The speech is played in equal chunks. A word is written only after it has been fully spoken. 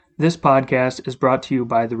This podcast is brought to you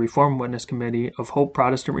by the Reformed Witness Committee of Hope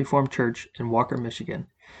Protestant Reformed Church in Walker, Michigan.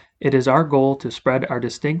 It is our goal to spread our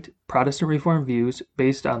distinct Protestant Reformed views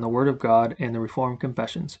based on the Word of God and the Reformed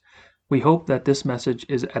Confessions. We hope that this message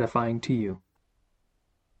is edifying to you.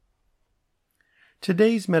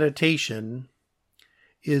 Today's meditation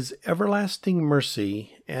is everlasting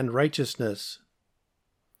mercy and righteousness.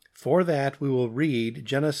 For that, we will read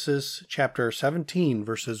Genesis chapter 17,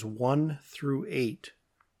 verses 1 through 8.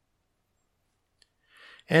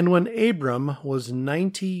 And when Abram was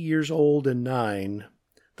 90 years old and 9,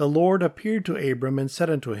 the Lord appeared to Abram and said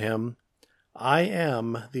unto him, I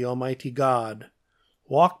am the Almighty God.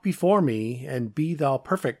 Walk before me, and be thou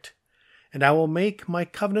perfect, and I will make my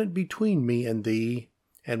covenant between me and thee,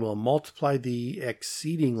 and will multiply thee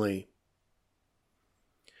exceedingly.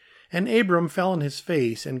 And Abram fell on his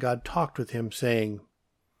face, and God talked with him, saying,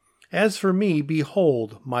 As for me,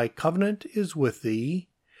 behold, my covenant is with thee,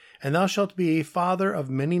 and thou shalt be a father of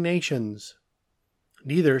many nations.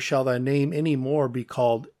 Neither shall thy name any more be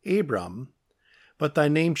called Abram, but thy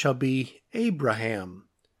name shall be Abraham,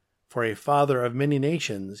 for a father of many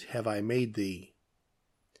nations have I made thee.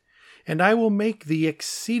 And I will make thee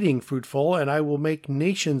exceeding fruitful, and I will make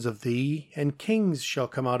nations of thee, and kings shall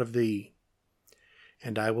come out of thee.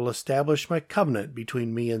 And I will establish my covenant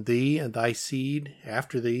between me and thee and thy seed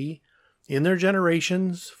after thee, in their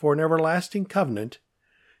generations, for an everlasting covenant,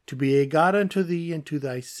 to be a God unto thee and to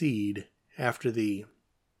thy seed after thee.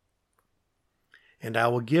 And I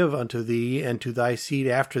will give unto thee and to thy seed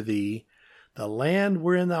after thee the land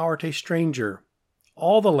wherein thou art a stranger,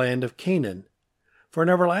 all the land of Canaan, for an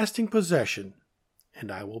everlasting possession,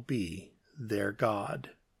 and I will be their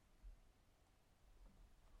God.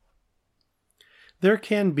 There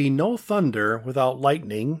can be no thunder without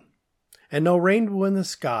lightning, and no rainbow in the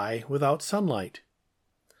sky without sunlight.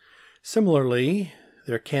 Similarly,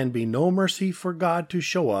 there can be no mercy for God to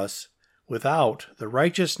show us without the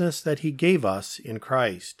righteousness that he gave us in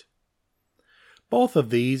Christ. Both of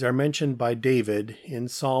these are mentioned by David in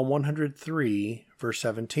Psalm 103, verse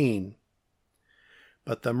 17.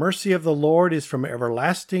 But the mercy of the Lord is from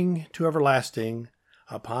everlasting to everlasting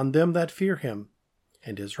upon them that fear him,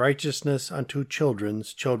 and his righteousness unto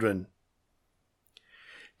children's children.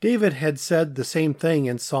 David had said the same thing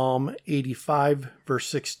in Psalm 85, verse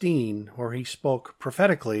 16, where he spoke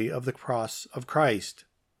prophetically of the cross of Christ.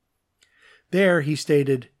 There he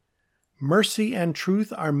stated, Mercy and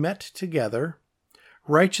truth are met together,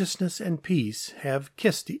 righteousness and peace have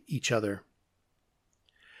kissed each other.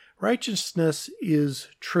 Righteousness is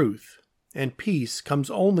truth, and peace comes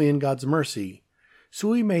only in God's mercy, so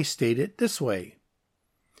we may state it this way.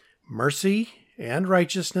 Mercy and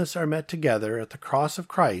righteousness are met together at the cross of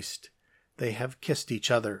Christ. They have kissed each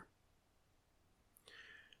other.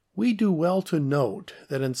 We do well to note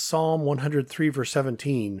that in Psalm 103, verse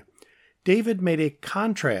 17, David made a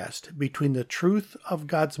contrast between the truth of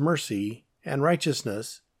God's mercy and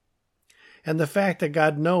righteousness and the fact that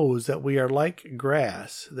God knows that we are like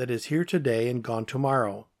grass that is here today and gone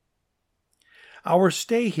tomorrow. Our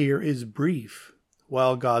stay here is brief,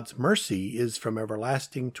 while God's mercy is from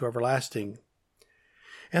everlasting to everlasting.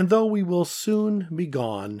 And though we will soon be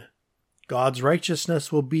gone, God's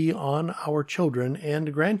righteousness will be on our children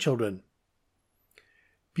and grandchildren.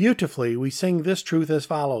 Beautifully, we sing this truth as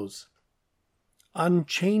follows.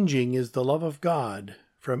 Unchanging is the love of God,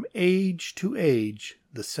 from age to age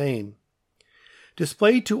the same,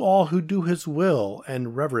 displayed to all who do his will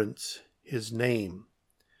and reverence his name.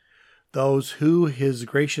 Those who his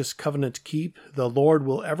gracious covenant keep, the Lord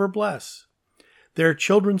will ever bless. Their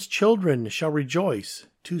children's children shall rejoice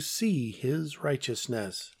to see his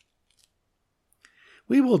righteousness.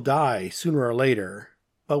 We will die sooner or later,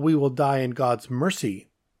 but we will die in God's mercy,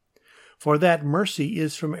 for that mercy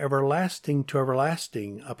is from everlasting to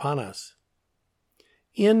everlasting upon us.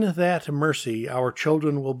 In that mercy, our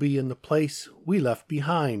children will be in the place we left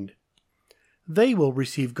behind. They will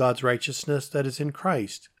receive God's righteousness that is in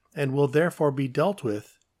Christ, and will therefore be dealt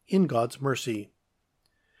with in God's mercy.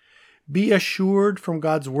 Be assured from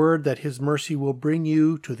God's word that his mercy will bring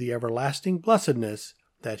you to the everlasting blessedness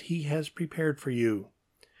that he has prepared for you,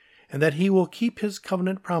 and that he will keep his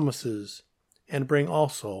covenant promises and bring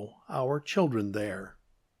also our children there.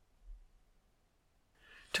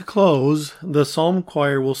 To close, the Psalm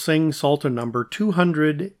Choir will sing Psalter number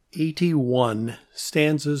 281,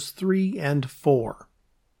 stanzas 3 and 4.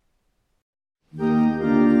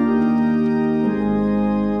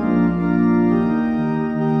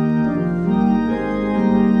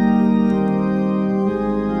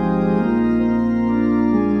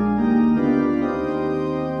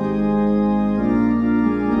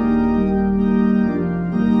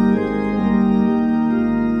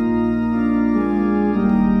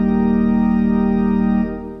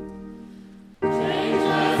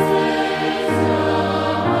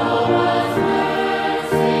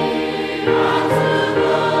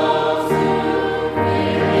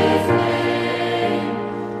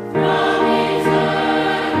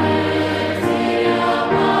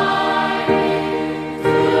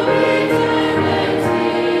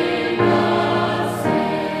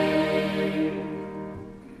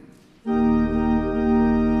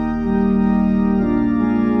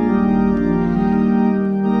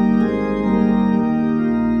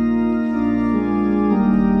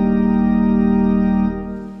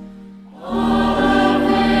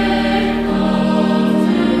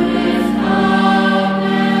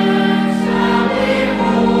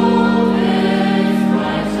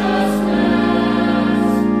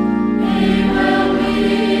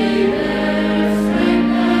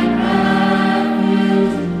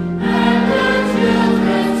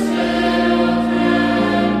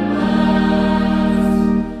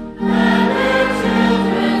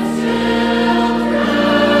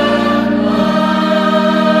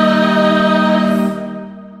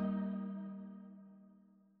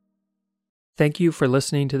 Thank you for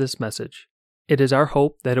listening to this message. It is our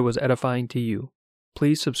hope that it was edifying to you.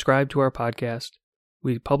 Please subscribe to our podcast.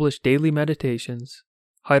 We publish daily meditations,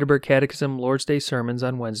 Heidelberg Catechism Lord's Day sermons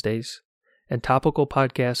on Wednesdays, and topical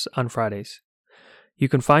podcasts on Fridays. You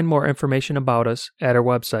can find more information about us at our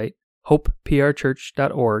website,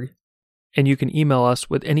 hopeprchurch.org, and you can email us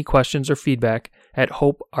with any questions or feedback at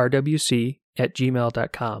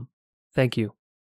hoperwc@gmail.com. Thank you.